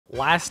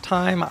Last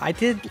time, I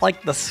did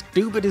like the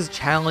stupidest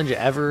challenge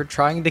ever,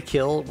 trying to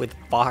kill with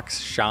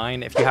Fox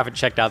Shine. If you haven't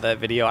checked out that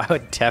video, I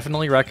would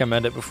definitely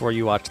recommend it before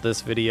you watch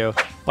this video.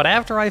 But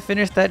after I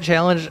finished that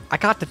challenge, I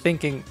got to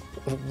thinking,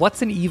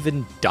 what's an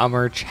even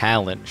dumber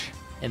challenge?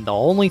 And the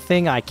only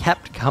thing I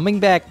kept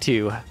coming back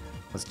to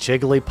was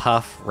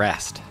Jigglypuff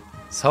Rest.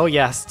 So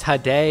yes,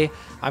 today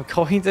I'm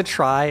going to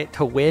try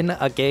to win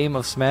a game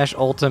of Smash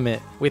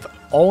Ultimate with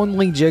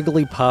only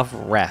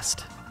Jigglypuff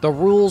Rest. The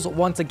rules,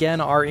 once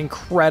again, are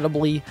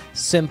incredibly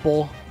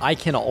simple. I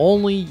can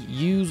only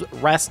use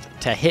Rest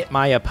to hit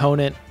my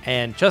opponent,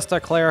 and just to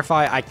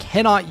clarify, I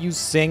cannot use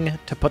Sing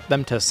to put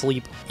them to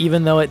sleep,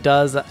 even though it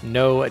does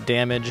no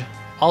damage.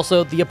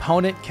 Also, the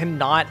opponent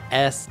cannot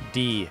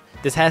SD.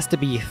 This has to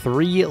be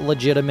 3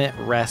 legitimate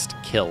Rest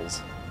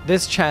kills.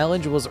 This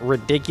challenge was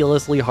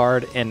ridiculously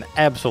hard and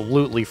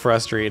absolutely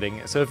frustrating,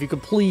 so if you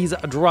could please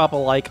drop a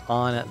like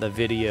on the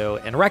video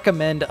and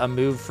recommend a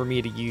move for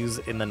me to use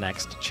in the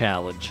next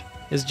challenge.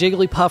 Is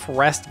Jigglypuff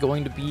Rest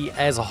going to be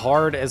as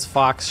hard as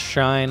Fox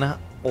Shine?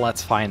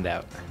 Let's find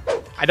out.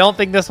 I don't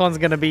think this one's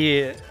gonna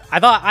be...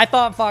 I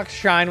thought Fox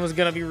Shine was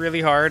gonna be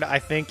really hard. I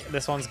think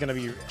this one's gonna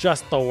be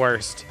just the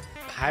worst.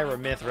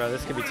 Pyramithra,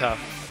 this could be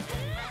tough.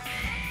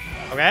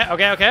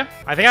 Okay.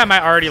 I think I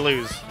might already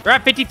lose. We're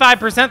at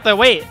 55% though,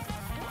 wait.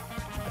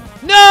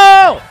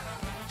 No!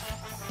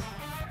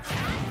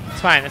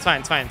 It's fine.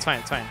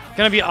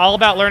 Gonna be all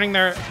about learning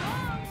their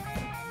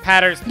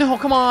patterns. No,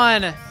 come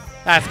on.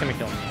 That's gonna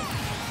kill me.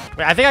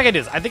 Wait, I think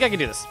I can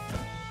do this.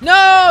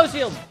 No,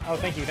 shield. Oh,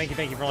 thank you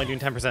for only doing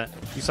 10%.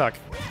 You suck.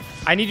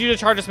 I need you to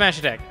charge a smash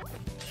attack.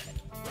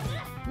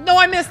 No,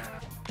 I missed.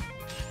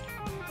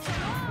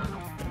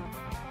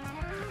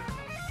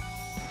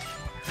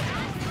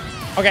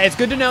 Okay, it's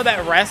good to know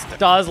that Rest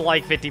does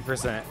like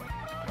 50%.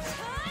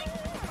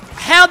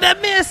 How'd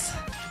that miss?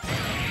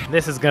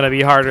 This is gonna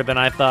be harder than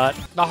I thought.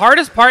 The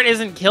hardest part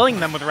isn't killing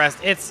them with Rest,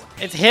 it's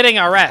hitting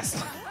a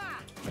Rest.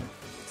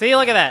 See,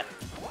 look at that.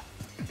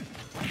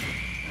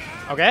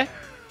 Okay.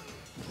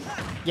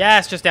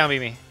 Yes, just down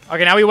beat me.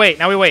 Okay, now we wait.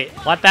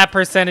 Let that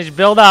percentage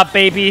build up,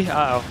 baby.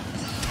 Uh-oh.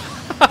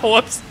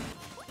 Whoops.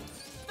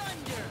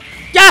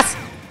 Yes!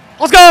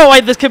 Let's go!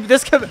 Wait, this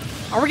could...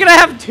 Are we gonna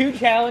have 2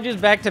 challenges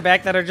back to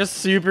back that are just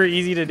super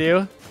easy to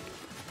do?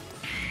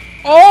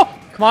 Oh!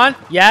 Come on.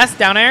 Yes,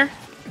 down air.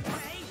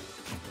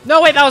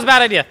 No, wait, that was a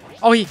bad idea.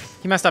 Oh, he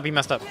messed up.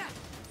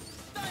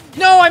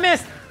 No, I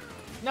missed.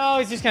 No,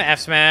 he's just gonna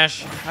F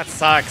smash. That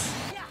sucks.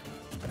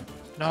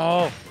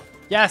 No.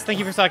 Yes, thank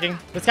you for sucking.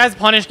 This guy's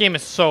punish game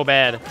is so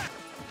bad.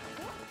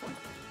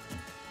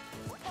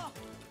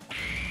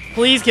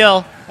 Please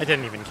kill. It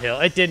didn't even kill.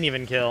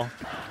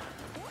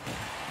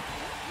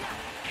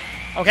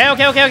 Okay.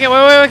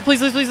 Wait.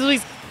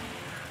 Please.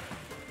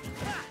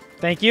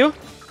 Thank you.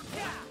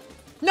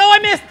 No, I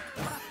missed.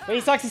 Wait,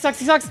 he sucks.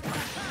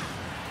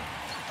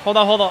 Hold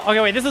on.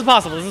 Okay, wait, this is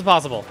possible.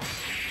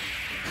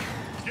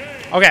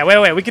 Okay,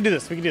 wait. We can do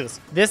this.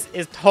 This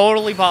is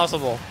totally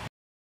possible.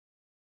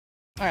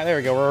 All right, there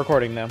we go. We're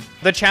recording now.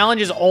 The challenge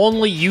is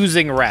only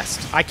using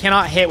Rest. I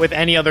cannot hit with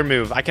any other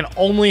move. I can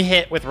only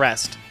hit with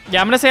Rest.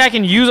 Yeah, I'm gonna say I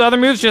can use other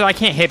moves, just I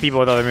can't hit people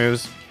with other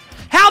moves.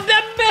 How'd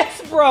that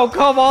miss, bro?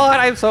 Come on,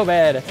 I'm so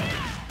bad.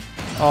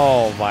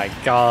 Oh my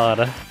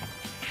god.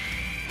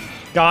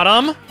 Got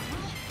him.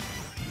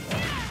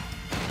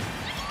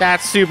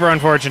 That's super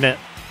unfortunate.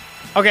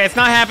 Okay, it's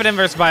not happening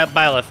versus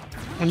Byleth.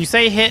 When you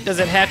say hit, does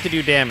it have to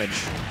do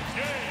damage?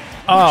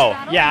 Oh,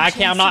 yeah, I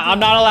can't. I'm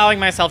not allowing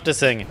myself to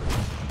sing.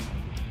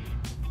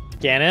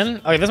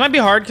 Ganon. Okay, this might be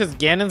hard because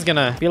Ganon's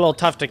gonna be a little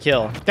tough to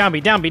kill. Down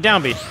B.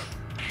 Nice.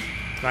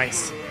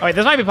 All right,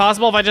 this might be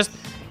possible if I just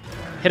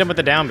hit him with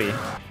the down B.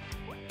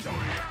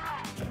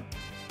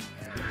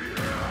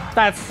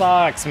 That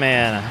sucks,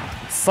 man.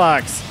 It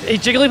sucks. Hey,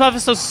 Jigglypuff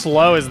is so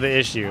slow is the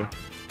issue.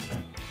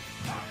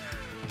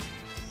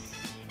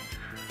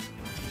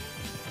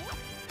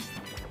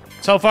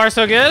 So far,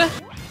 so good.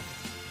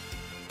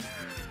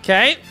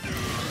 Okay.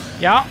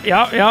 Yep.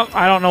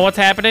 I don't know what's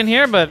happening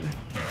here, but...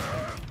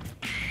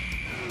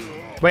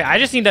 Wait, I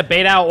just need to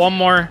bait out one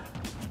more.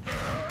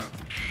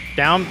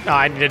 Down. Oh,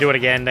 I need to do it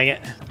again, dang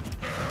it.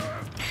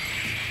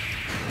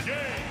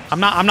 I'm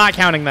not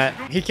counting that.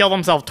 He killed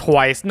himself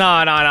twice. No.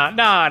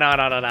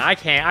 I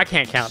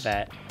can't count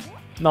that.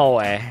 No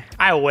way.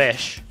 I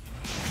wish.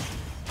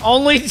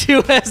 Only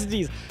 2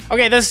 SDs.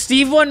 Okay, the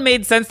Steve one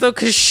made sense though,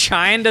 because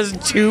Shine does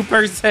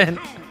 2%.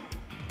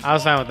 I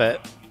was fine with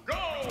it.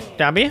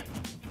 Down B.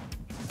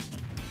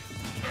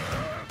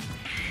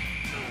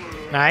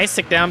 Nice,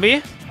 sick down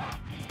B.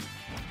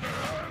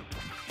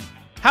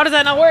 How does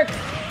that not work?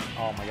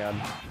 Oh my god.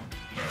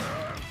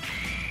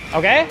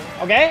 Okay.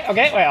 Wait, oh,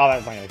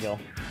 that's not gonna kill.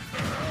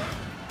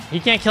 He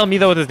can't kill me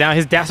though with his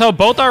down. So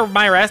both are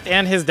my Rest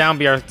and his down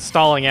B are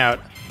stalling out.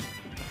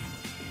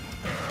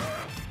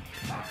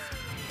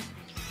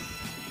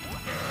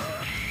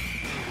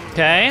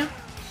 Okay.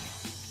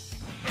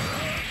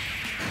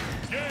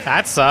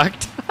 That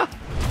sucked.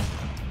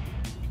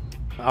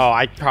 Oh,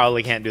 I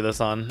probably can't do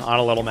this on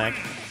a Little Mac.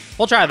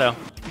 We'll try though.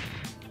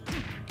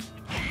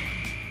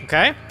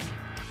 Okay.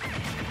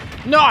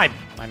 No, I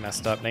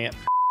messed up, dang it.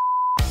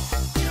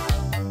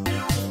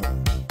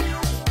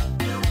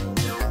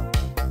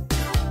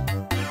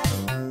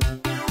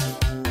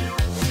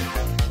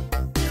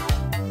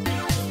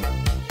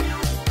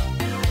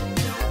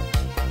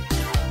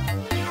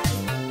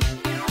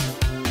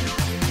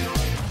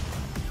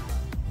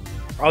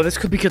 Oh, this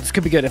could be good. This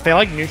could be good. If they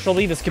like neutral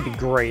B, this could be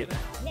great.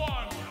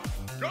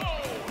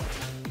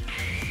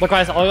 Look,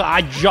 guys,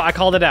 I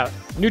called it out.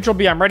 Neutral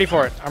B, I'm ready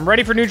for it. I'm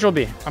ready for neutral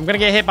B. I'm gonna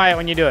get hit by it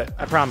when you do it.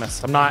 I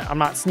promise. I'm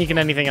not sneaking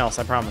anything else.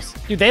 I promise.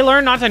 Dude, they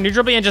learned not to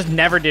neutral B and just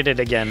never did it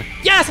again.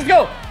 Yes, let's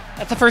go.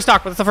 That's the first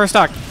stock. That's the first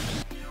stock.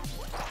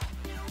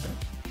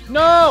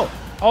 No.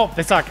 Oh,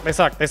 they suck. They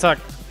suck. They suck.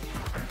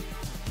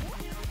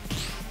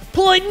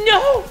 Play.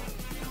 No.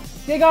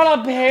 They got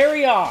a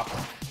parry off.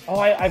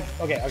 Oh,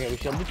 okay, we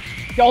shielded.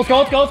 Go, let's go,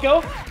 let's go, let's go.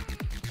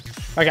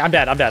 Okay, I'm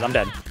dead, I'm dead, I'm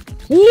dead.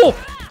 Woo!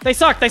 They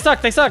suck, they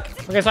suck, they suck.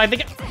 Okay, so I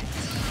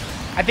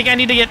think I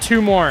need to get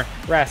 2 more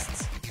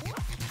rests.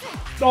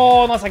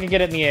 Oh, unless I can get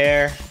it in the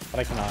air,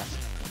 but I cannot.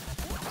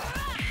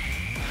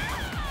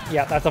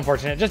 Yeah, that's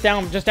unfortunate. Just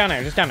down there, just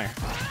down there.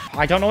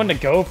 I don't know when to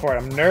go for it.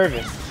 I'm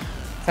nervous.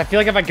 I feel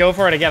like if I go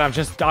for it again, I'm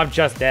just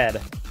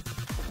dead.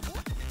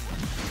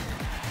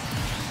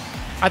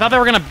 I thought they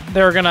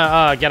were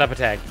gonna get up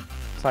attack,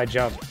 so I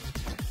jumped.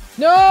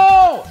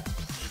 No!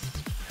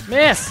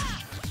 Miss!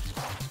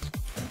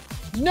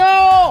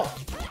 No!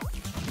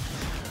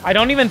 I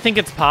don't even think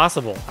it's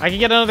possible. I could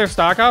get another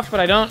stock off,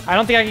 but I don't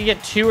think I can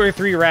get 2 or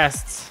 3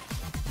 rests.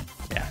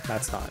 Yeah,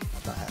 that's not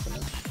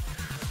happening.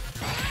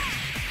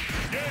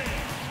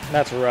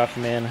 That's rough,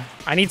 man.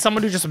 I need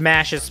someone who just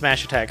mashes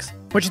smash attacks,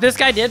 which this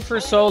guy did for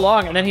so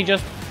long, and then he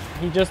just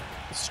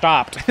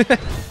stopped.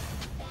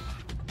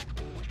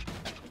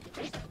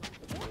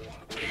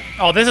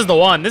 Oh, this is the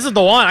one. This is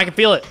the one. I can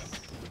feel it.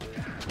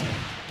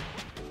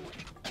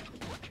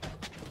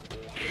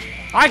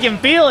 I can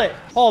feel it.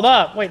 Hold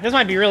up. Wait, this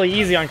might be really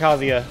easy on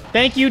Kazuya.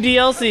 Thank you,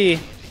 DLC.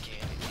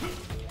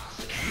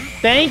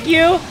 Thank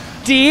you,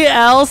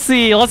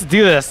 DLC. Let's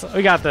do this.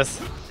 We got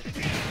this.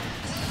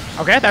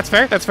 Okay, that's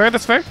fair. That's fair.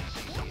 That's fair.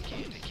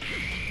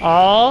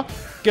 All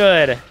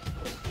good.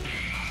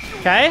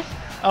 Okay.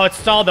 Oh, it's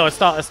stalled though. It's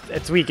stalled.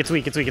 It's weak. It's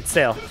weak. It's weak. It's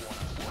stale.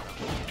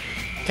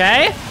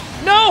 Okay.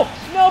 No.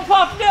 No,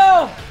 Puff.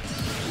 No.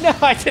 No,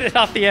 I did it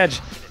off the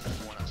edge.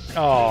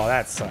 Oh,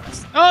 that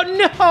sucks. Oh,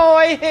 no,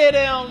 I hit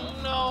him.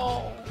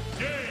 No.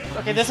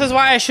 Okay, this is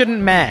why I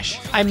shouldn't mash.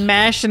 I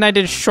mashed and I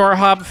did short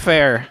hop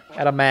fair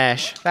at a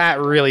mash.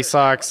 That really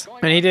sucks.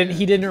 And he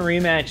didn't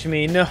rematch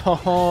me.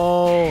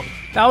 No.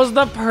 That was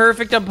the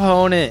perfect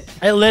opponent.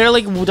 It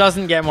literally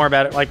doesn't get more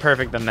better, like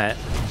perfect than that.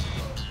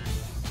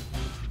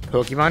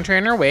 Pokemon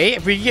trainer, wait.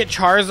 If we could get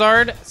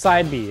Charizard,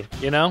 side B,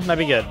 you know? That'd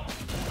be good.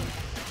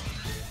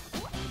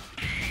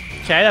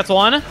 Okay, that's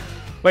one.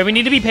 Wait, we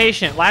need to be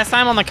patient. Last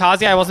time on the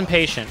Kazuya, I wasn't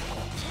patient.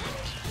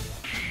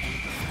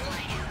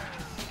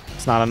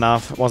 It's not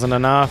enough. It wasn't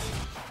enough.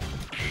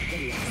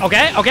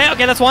 Okay, okay,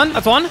 okay, that's one.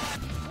 That's one.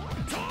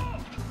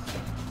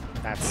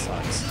 That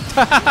sucks.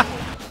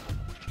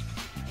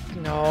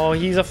 No,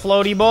 he's a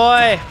floaty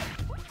boy.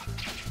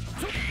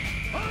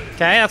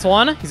 Okay, that's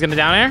one. He's gonna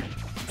down air.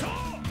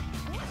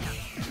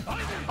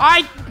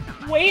 I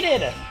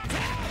waited.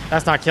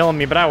 That's not killing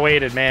me, but I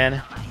waited,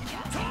 man.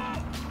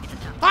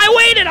 I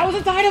waited! I was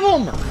inside of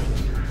him!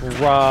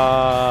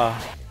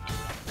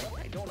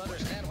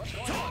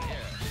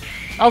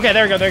 Okay,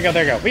 there we go, there we go,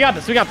 there we go. We got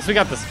this, we got this, we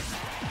got this.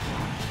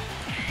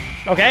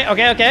 Okay,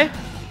 okay, okay.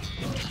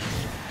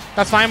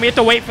 That's fine, we have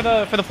to wait for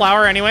the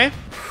flower anyway.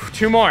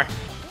 2 more.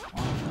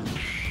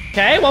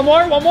 Okay, one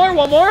more, one more,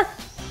 one more.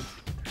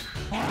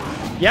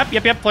 Yep,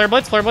 yep, yep, Flare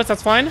Blitz,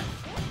 that's fine.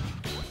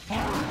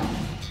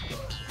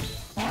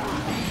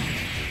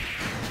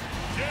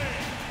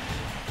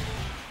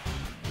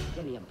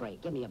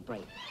 Give me a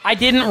break. I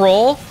didn't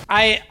roll.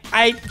 I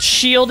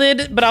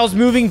shielded, but I was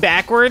moving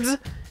backwards,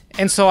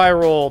 and so I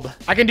rolled.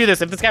 I can do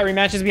this. If this guy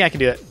rematches me, I can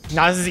do it.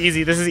 No, this is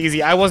easy. This is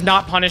easy. I was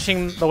not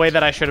punishing the way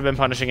that I should have been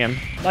punishing him.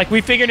 Like, we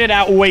figured it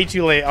out way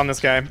too late on this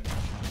guy.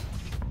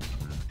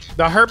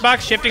 The hurt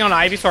box shifting on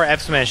Ivysaur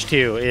F Smash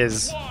too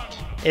is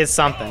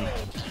something.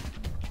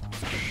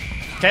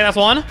 Okay, that's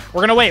one.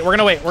 We're gonna wait. We're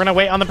gonna wait. We're gonna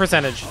wait on the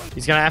percentage.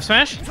 He's gonna F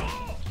Smash.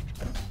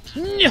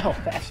 No,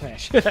 F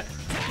Smash.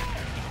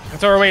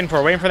 That's what we're waiting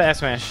for. Waiting for the S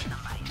Smash.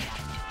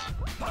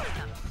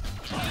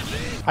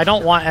 I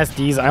don't want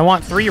SDs. I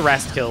want 3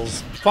 rest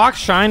kills. Fox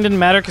Shine didn't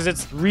matter because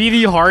it's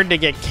really hard to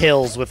get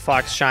kills with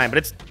Fox Shine, but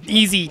it's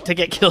easy to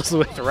get kills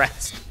with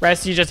Rest.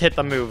 Rest, you just hit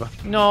the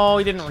move. No,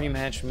 he didn't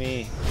rematch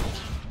me.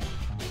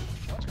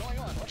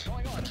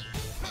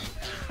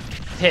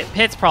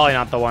 Pit's probably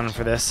not the one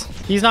for this.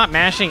 He's not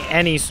mashing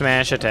any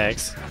smash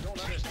attacks.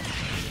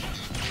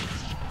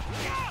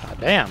 God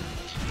damn.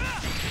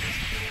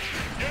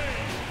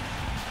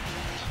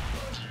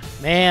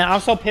 Man, I'm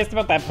so pissed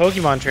about that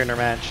Pokemon trainer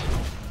match.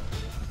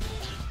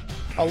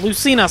 Oh,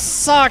 Lucina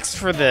sucks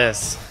for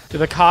this.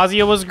 Dude, the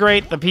Kazuya was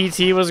great. The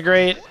PT was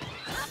great.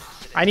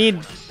 I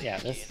need... Yeah,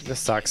 this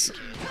sucks.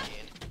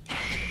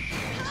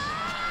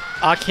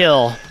 A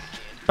kill.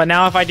 But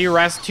now if I do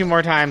rest 2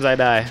 more times, I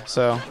die,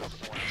 so.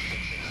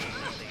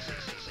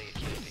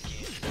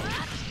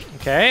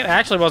 Okay, that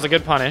actually was a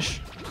good punish.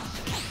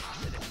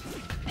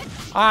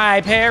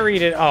 I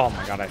parried it. Oh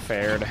my god, I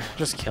fared.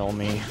 Just kill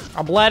me.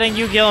 I'm letting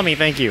you kill me,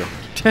 thank you.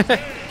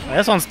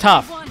 This one's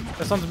tough.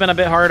 This one's been a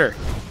bit harder.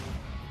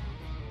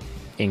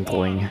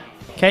 Inkling.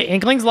 Okay,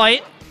 Inkling's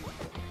light.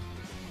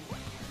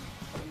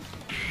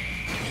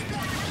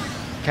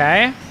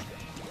 Okay.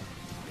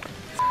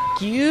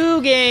 F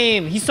you,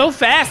 game. He's so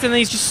fast and then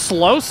he's just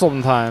slow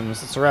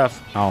sometimes. It's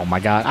rough. Oh my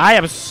god. I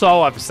am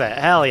so upset.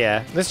 Hell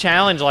yeah. This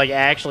challenge, like,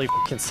 actually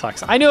fucking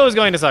sucks. I knew it was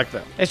going to suck,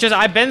 though. It's just,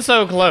 I've been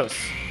so close.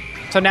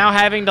 So now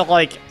having to,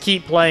 like,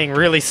 keep playing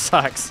really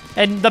sucks.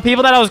 And the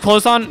people that I was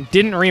close on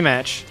didn't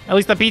rematch. At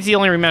least the PT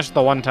only rematched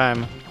the one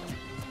time.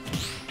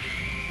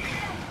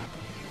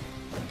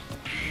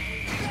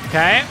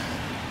 Okay.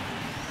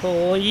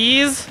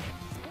 Please.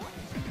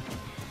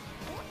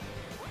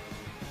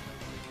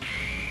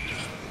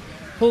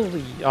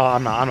 Holy, oh,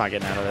 I'm not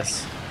getting out of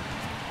this.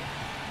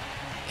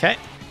 Okay.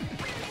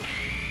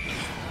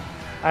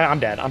 I'm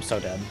dead. I'm so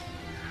dead.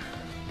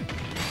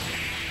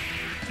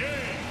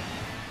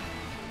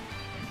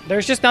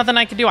 There's just nothing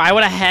I could do. I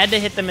would have had to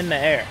hit them in the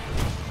air.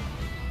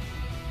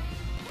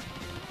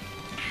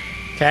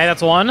 Okay,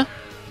 that's 1.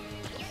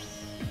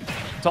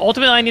 So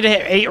ultimately, I need to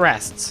hit 8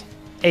 rests.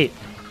 8.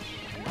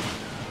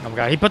 Oh my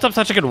god, he puts up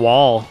such a good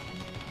wall.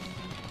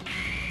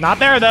 Not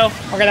there, though.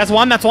 Okay, that's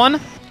 1. That's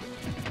 1.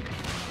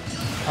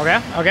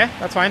 Okay, okay,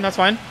 that's fine, that's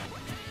fine.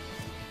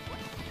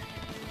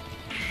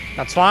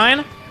 That's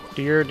fine.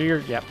 Do your,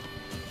 yep.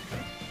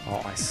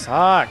 Oh, I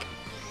suck.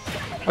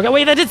 Okay,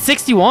 wait, that did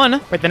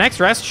 61. Wait, the next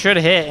rest should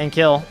hit and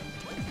kill.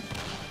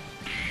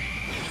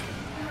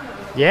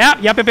 Yep.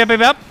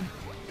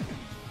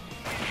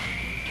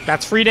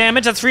 That's free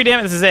damage, that's free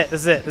damage.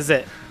 This is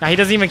it. Now, he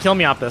doesn't even kill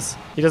me off this.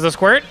 He does a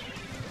squirt.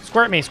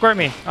 Squirt me.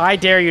 I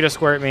dare you to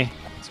squirt me.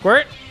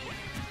 Squirt.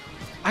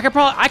 I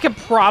could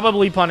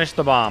probably punish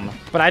the bomb,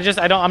 but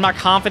I'm not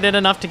confident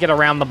enough to get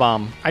around the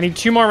bomb. I need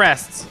 2 more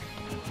rests.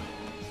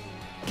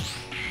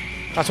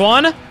 That's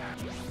 1. Oh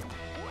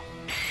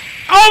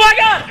my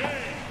god!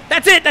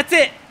 That's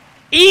it.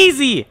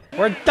 Easy.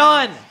 We're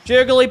done.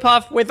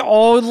 Jigglypuff with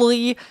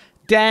only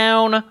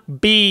down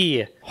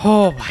B.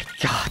 Oh my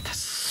god, that's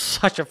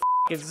such a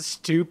fucking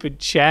stupid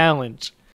challenge.